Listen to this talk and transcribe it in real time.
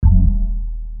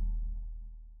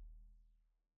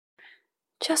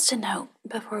Just a note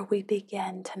before we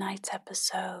begin tonight's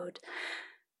episode.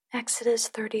 Exodus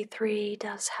 33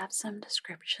 does have some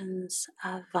descriptions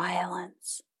of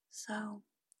violence, so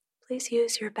please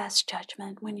use your best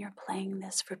judgment when you're playing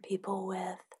this for people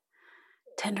with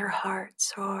tender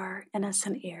hearts or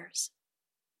innocent ears.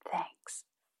 Thanks.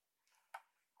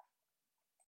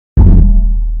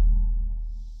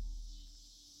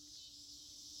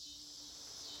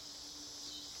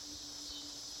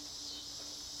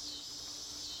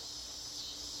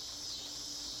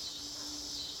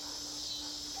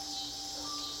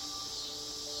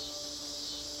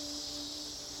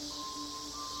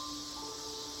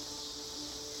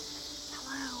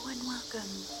 Hello and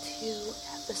welcome to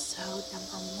episode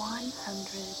number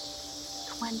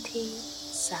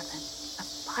 127 of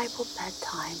Bible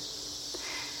Bedtime.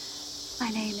 My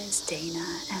name is Dana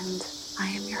and I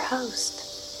am your host.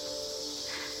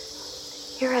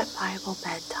 Here at Bible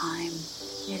Bedtime,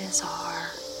 it is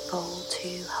our goal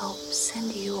to help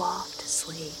send you off to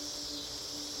sleep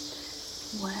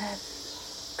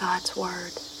with God's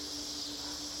Word.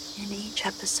 In each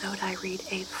episode, I read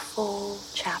a full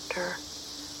chapter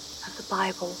of the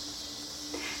Bible,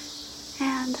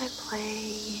 and I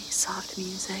play soft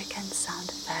music and sound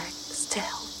effects to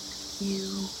help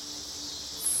you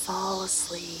fall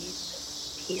asleep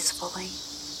peacefully.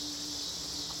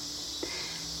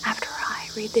 After I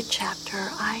read the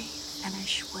chapter, I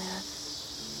finish with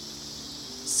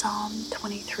Psalm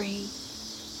 23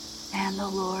 and the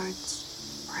Lord's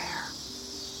Prayer.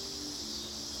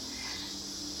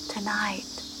 Tonight,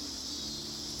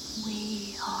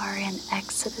 we are in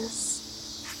Exodus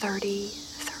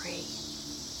 33,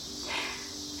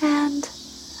 and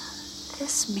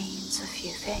this means a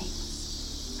few things.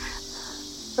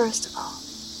 First of all,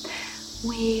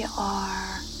 we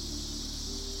are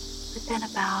within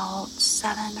about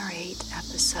 7 or 8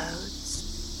 episodes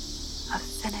of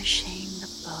finishing the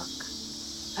book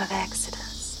of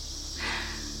Exodus,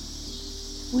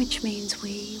 which means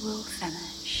we will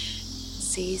finish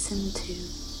Season 2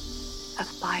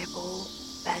 of Bible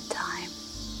Bedtime.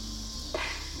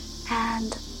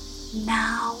 And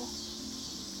now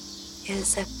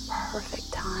is a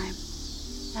perfect time,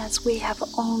 as we have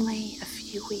only a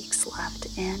few weeks left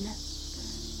in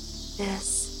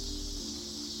this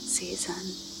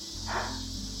season,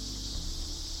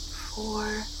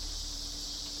 for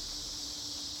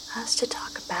us to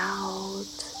talk about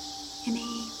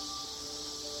any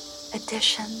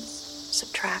additions,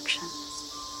 subtractions,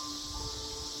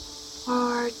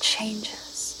 or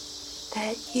changes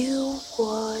that you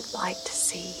would like to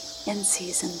see in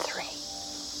Season 3.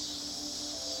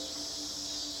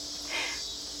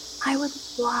 I would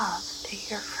love to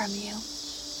hear from you,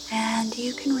 and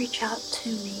you can reach out to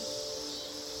me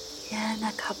in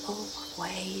a couple of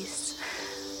ways.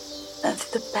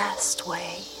 The best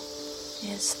way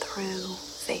is through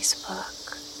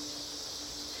Facebook.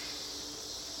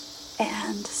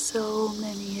 And so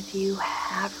many of you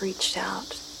have reached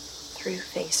out through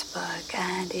Facebook,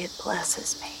 and it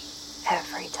blesses me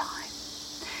every time.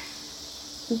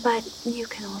 But you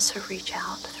can also reach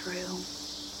out through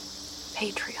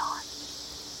Patreon,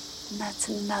 and that's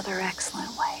another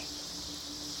excellent way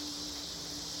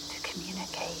to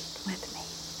communicate with me.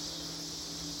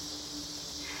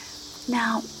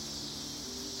 Now,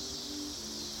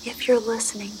 if you're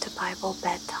listening to Bible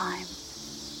Bedtime,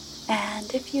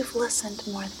 and if you've listened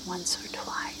more than once or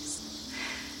twice,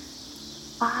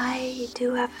 I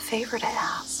do have a favor to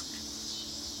ask.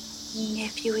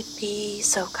 If you would be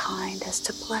so kind as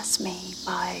to bless me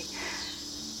by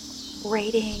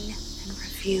rating and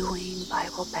reviewing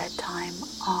Bible Bedtime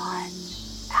on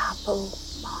Apple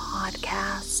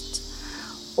Podcasts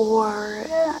or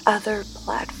other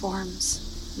platforms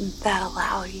that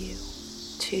allow you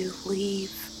to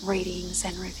leave ratings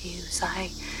and reviews.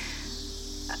 I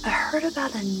heard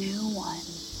about a new one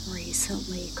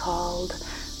recently called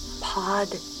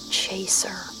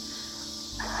Podchaser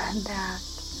that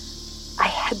I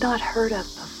had not heard of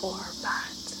before,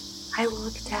 but I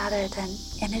looked at it and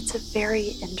it's a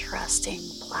very interesting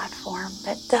platform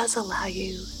that does allow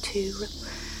you to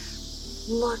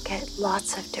look at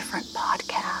lots of different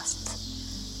podcasts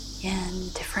in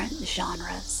different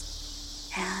genres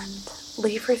and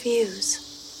leave reviews.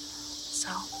 So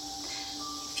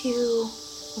if you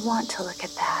want to look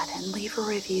at that and leave a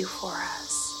review for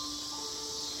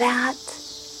us, that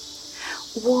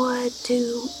would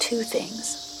do two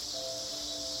things.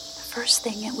 The first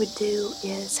thing it would do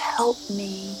is help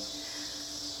me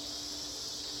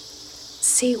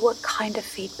see what kind of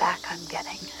feedback I'm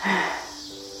getting.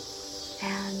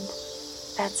 And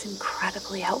that's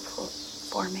incredibly helpful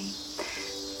for me.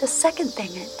 The second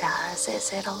thing it does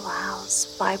is it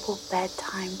allows Bible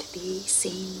bedtime to be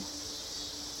seen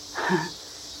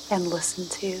and listened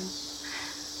to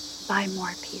by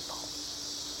more people.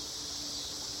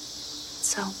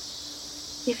 So,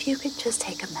 if you could just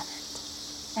take a minute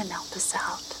and help us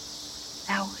out,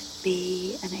 that would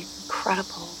be an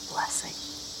incredible blessing.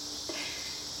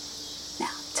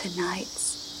 Now,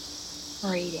 tonight's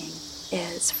reading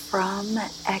is from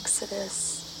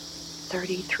Exodus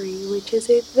 33, which is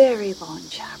a very long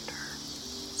chapter.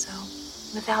 So,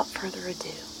 without further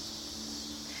ado,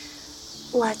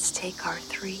 let's take our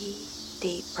 3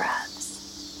 deep breaths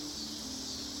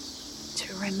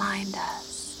to remind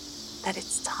us that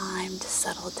it's time to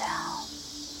settle down,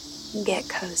 get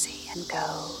cozy, and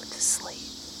go to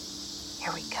sleep.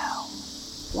 Here we go.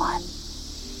 1,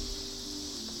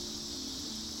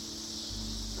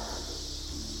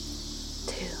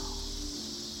 2,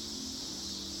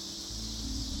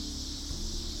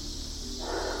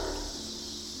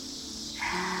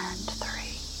 and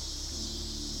 3.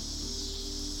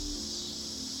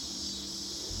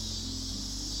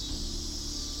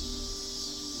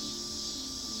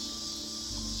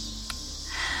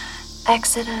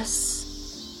 Exodus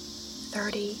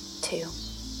 32.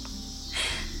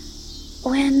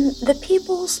 When the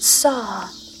people saw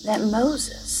that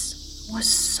Moses was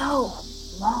so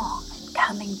long in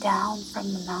coming down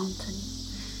from the mountain,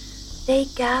 they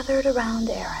gathered around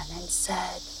Aaron and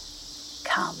said,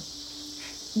 "Come,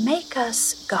 make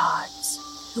us gods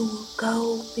who will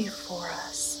go before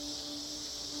us.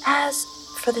 As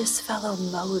for this fellow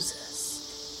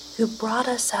Moses, who brought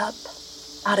us up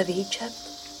out of Egypt,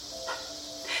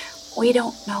 we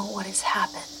don't know what has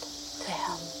happened to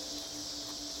him."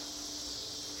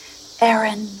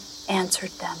 Aaron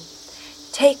answered them,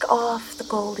 "Take off the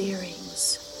gold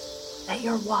earrings that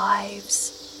your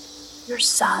wives, your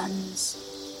sons,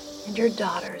 and your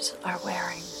daughters are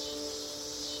wearing,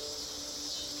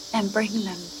 and bring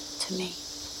them to me."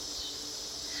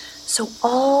 So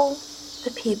all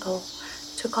the people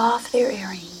took off their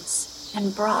earrings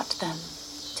and brought them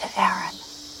to Aaron.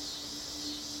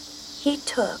 He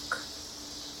took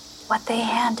what they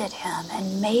handed him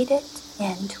and made it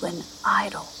into an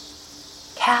idol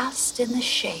cast in the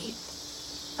shape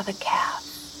of a calf,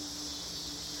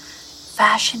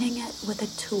 fashioning it with a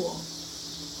tool.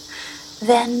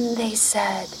 Then they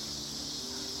said,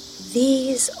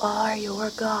 "These are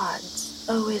your gods,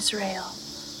 O Israel,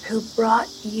 who brought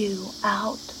you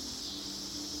out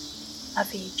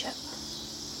of Egypt."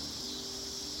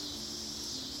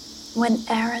 When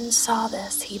Aaron saw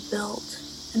this, he built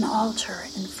an altar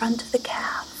in front of the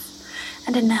calf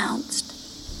and announced,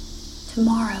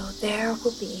 "Tomorrow there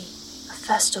will be a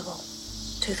festival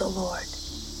to the Lord."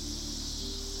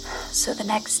 So the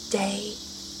next day,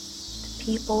 the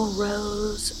people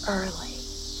rose early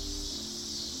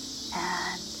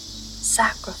and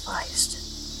sacrificed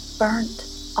burnt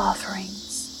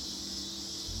offerings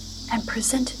and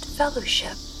presented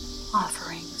fellowship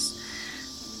offerings.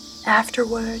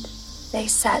 Afterward, they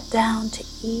sat down to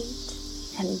eat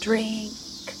and drink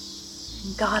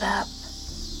and got up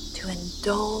to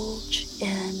indulge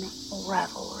in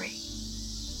revelry.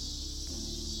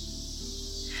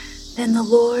 Then the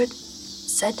Lord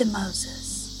said to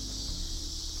Moses,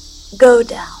 "Go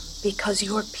down, because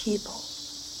your people,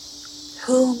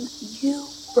 whom you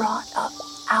brought up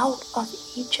out of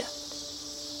Egypt,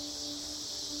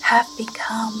 have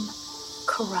become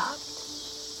corrupt.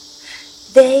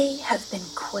 They have been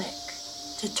quick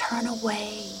to turn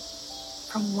away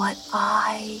from what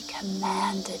I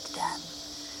commanded them,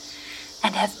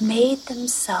 and have made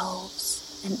themselves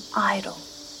an idol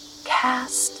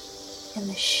cast in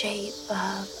the shape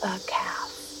of a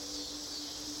calf.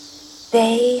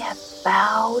 They have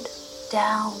bowed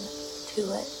down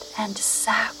to it and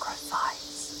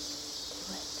sacrificed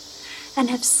to it, and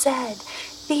have said,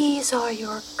 'These are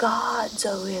your gods,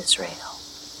 O Israel,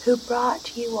 who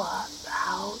brought you up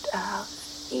out of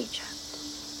Egypt.'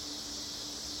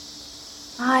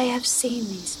 I have seen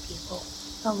these people,"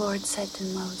 the Lord said to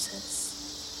Moses,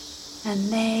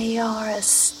 "and they are a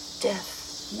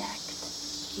stiff-necked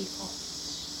people.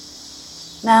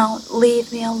 Now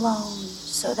leave me alone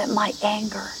so that my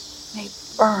anger may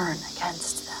burn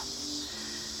against them,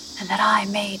 and that I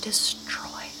may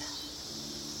destroy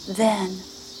them. Then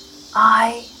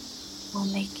I will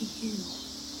make you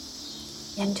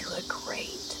into a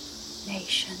great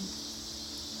nation."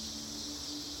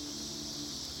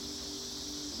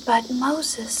 But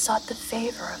Moses sought the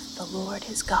favor of the Lord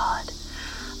his God.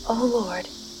 "O Lord,"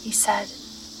 he said,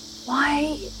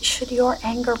 "why should your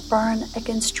anger burn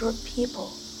against your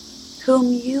people,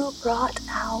 whom you brought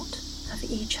out of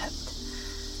Egypt?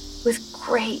 with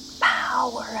great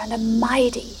power and a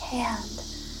mighty hand.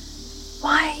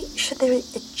 Why should the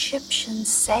Egyptians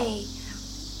say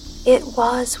it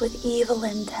was with evil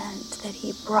intent that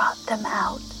he brought them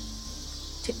out,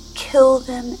 to kill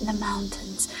them in the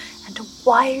mountains and to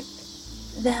wipe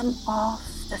them off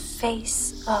the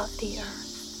face of the earth?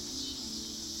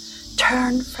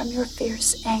 Turn from your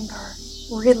fierce anger,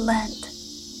 relent,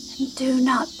 and do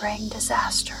not bring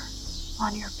disaster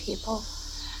on your people.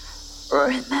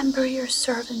 Remember your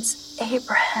servants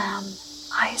Abraham,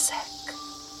 Isaac,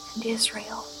 and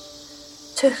Israel,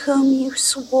 to whom you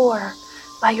swore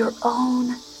by your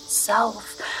own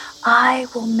self, I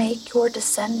will make your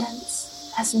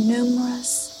descendants as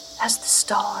numerous as the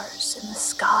stars in the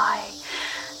sky,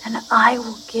 and I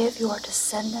will give your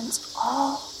descendants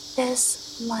all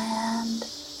this land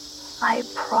I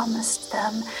promised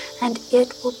them, and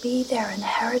it will be their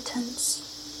inheritance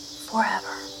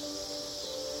forever.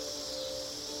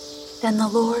 Then the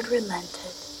Lord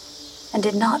relented and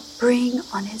did not bring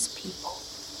on his people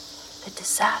the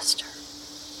disaster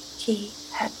he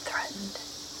had threatened.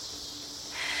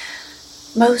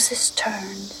 Moses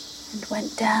turned and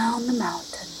went down the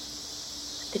mountain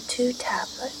with the 2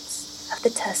 tablets of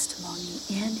the testimony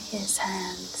in his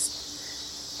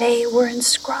hands. They were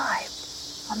inscribed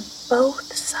on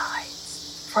both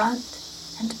sides, front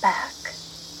and back.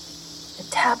 The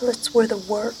tablets were the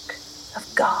work of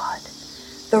God.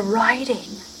 The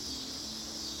writing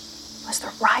was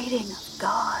the writing of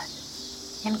God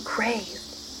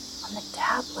engraved on the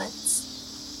tablets.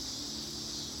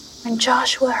 When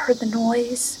Joshua heard the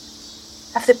noise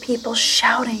of the people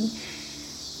shouting,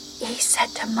 he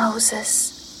said to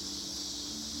Moses,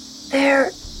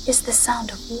 "There is the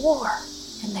sound of war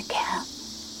in the camp."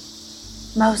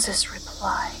 Moses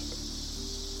replied,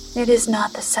 "It is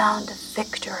not the sound of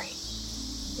victory.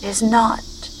 It is not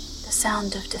the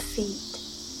sound of defeat.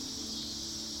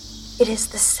 It is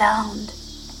the sound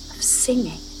of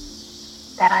singing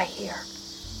that I hear."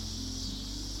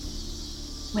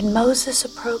 When Moses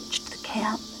approached the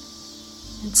camp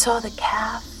and saw the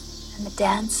calf and the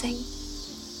dancing,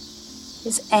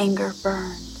 his anger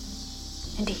burned,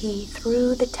 and he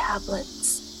threw the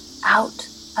tablets out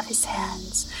of his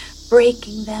hands,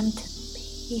 breaking them to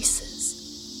pieces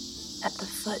at the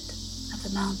foot of the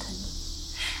mountain.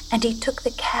 And he took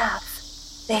the calf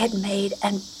they had made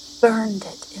and burned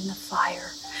it in the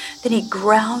fire. Then he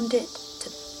ground it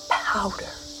to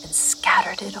powder and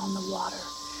scattered it on the water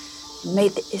and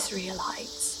made the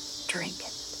Israelites drink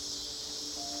it.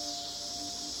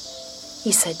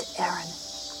 He said to Aaron,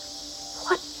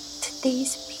 "What did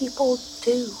these people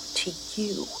do to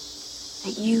you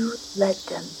that you led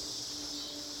them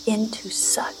into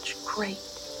such great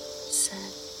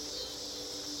sin?"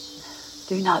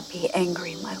 "Do not be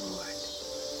angry, my lord,"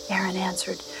 Aaron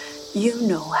answered. "You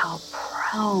know how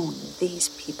prone these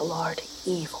people are to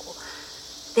evil.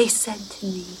 They said to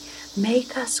me,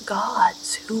 'Make us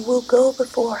gods who will go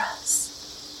before us.'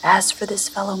 As for this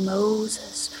fellow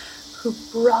Moses, who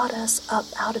brought us up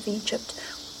out of Egypt,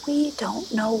 we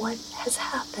don't know what has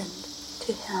happened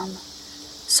to him."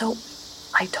 So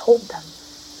I told them,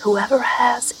 "Whoever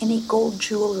has any gold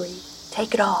jewelry,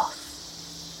 take it off."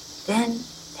 Then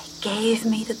they gave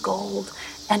me the gold,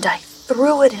 and I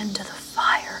threw it into the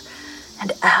fire,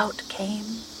 and out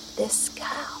came this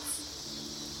calf.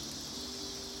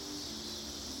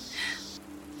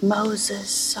 Moses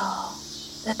saw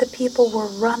that the people were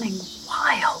running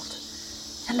wild,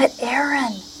 and that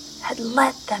Aaron had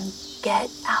let them get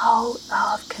out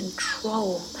of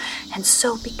control and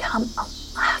so become a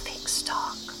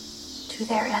laughingstock to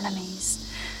their enemies.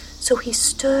 So he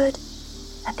stood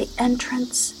at the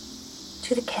entrance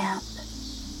to the camp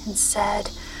and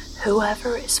said,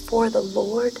 "Whoever is for the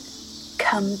Lord,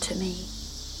 come to me."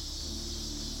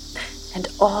 And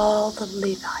all the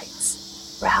Levites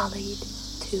rallied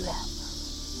to him.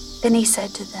 Then he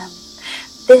said to them,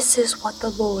 "This is what the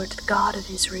Lord, the God of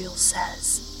Israel,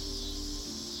 says.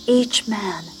 Each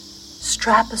man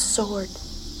strap a sword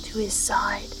to his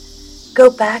side. Go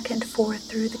back and forth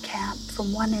through the camp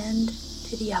from one end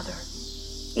to the other,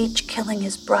 each killing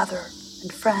his brother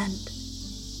and friend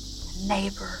and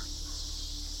neighbor."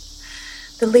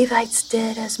 The Levites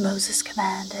did as Moses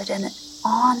commanded, and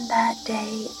on that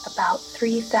day about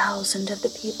 3,000 of the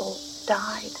people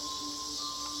died.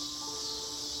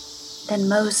 Then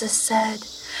Moses said,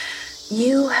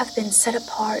 "You have been set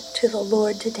apart to the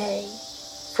Lord today,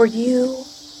 for you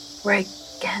were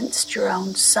against your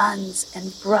own sons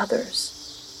and brothers,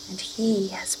 and he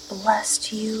has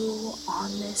blessed you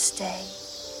on this day."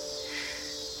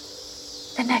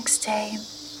 The next day,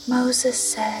 Moses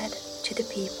said to the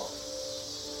people,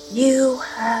 "You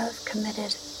have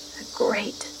committed a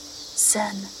great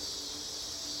sin.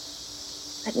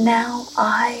 But now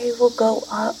I will go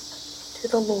up to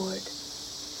the Lord.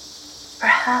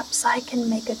 Perhaps I can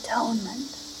make atonement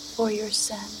for your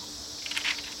sin.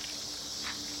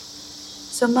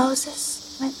 So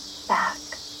Moses went back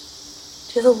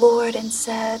to the Lord and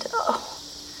said, "Oh,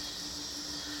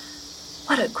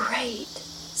 what a great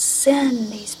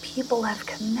sin these people have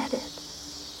committed.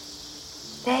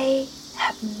 They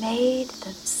have made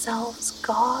themselves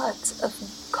gods of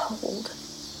gold.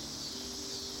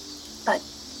 But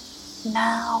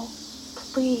now,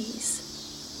 please,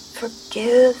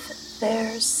 forgive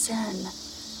their sin.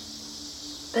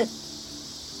 But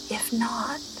if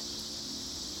not,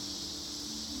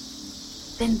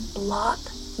 then blot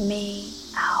me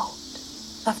out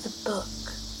of the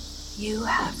book you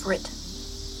have written."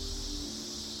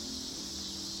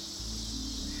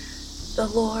 The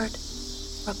Lord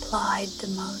replied to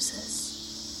Moses,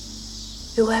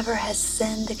 "Whoever has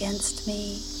sinned against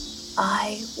me,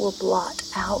 I will blot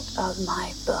out of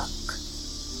my book.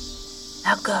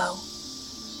 Now go,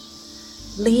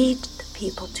 lead the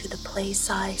people to the place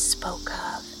I spoke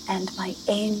of, and my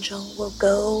angel will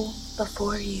go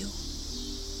before you.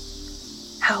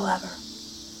 However,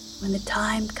 when the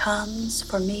time comes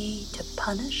for me to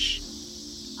punish,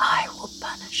 I will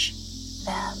punish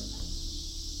them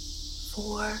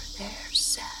for their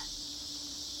sin."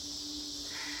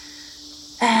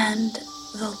 And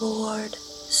the Lord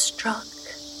struck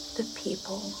the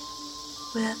people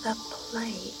with a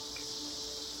plague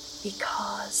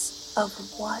because of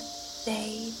what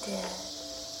they did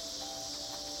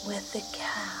with the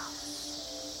calf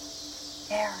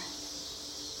Aaron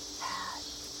had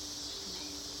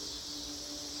made.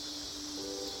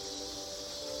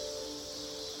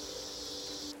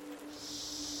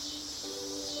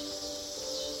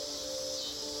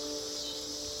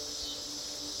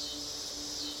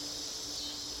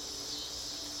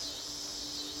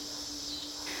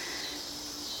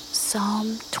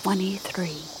 Psalm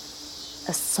 23,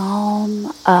 a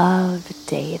psalm of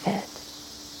David.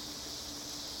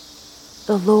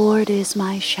 The Lord is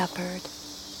my shepherd.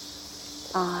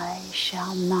 I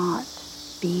shall not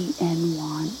be in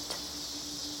want.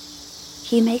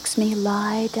 He makes me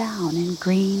lie down in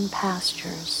green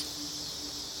pastures.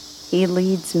 He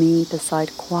leads me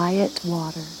beside quiet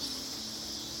waters.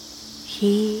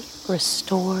 He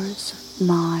restores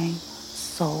my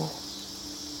soul.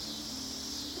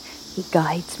 He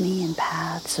guides me in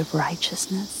paths of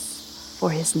righteousness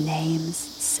for his name's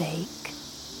sake.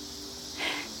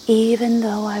 Even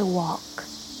though I walk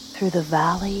through the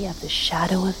valley of the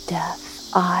shadow of death,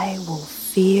 I will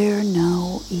fear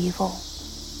no evil,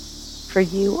 for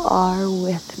you are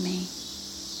with me.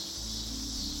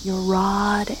 Your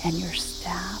rod and your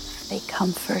staff, they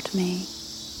comfort me.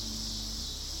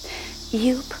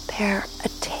 You prepare a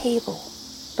table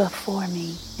before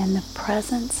me in the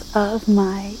presence of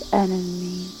my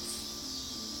enemies.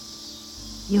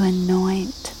 You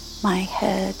anoint my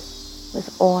head with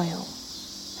oil.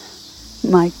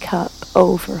 My cup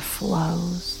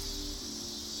overflows.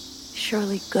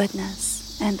 Surely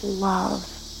goodness and love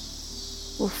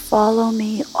will follow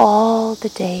me all the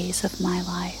days of my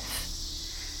life,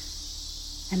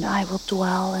 and I will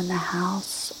dwell in the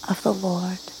house of the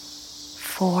Lord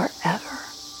forever.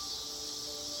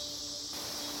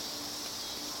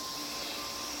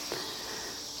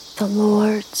 The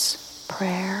Lord's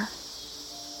Prayer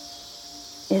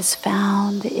is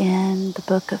found in the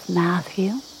book of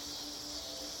Matthew,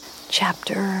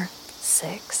 chapter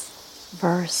 6,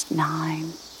 verse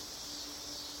 9.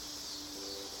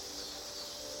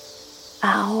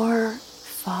 Our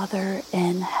Father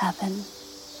in heaven,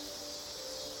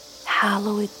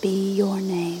 hallowed be your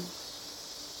name.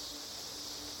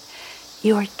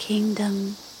 Your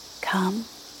kingdom come,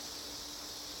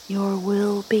 your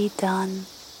will be done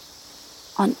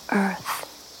on earth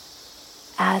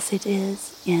as it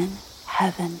is in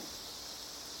heaven.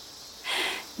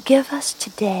 Give us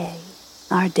today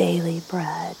our daily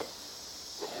bread.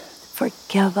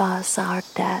 Forgive us our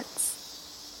debts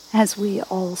as we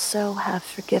also have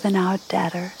forgiven our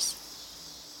debtors.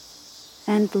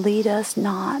 And lead us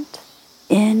not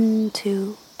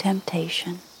into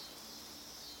temptation,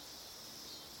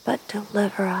 but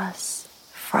deliver us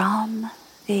from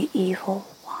the evil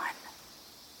one.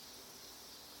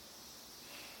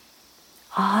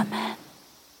 Amen.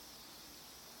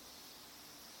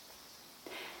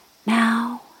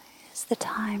 Now is the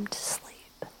time to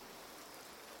sleep.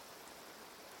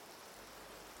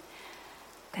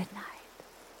 Good night.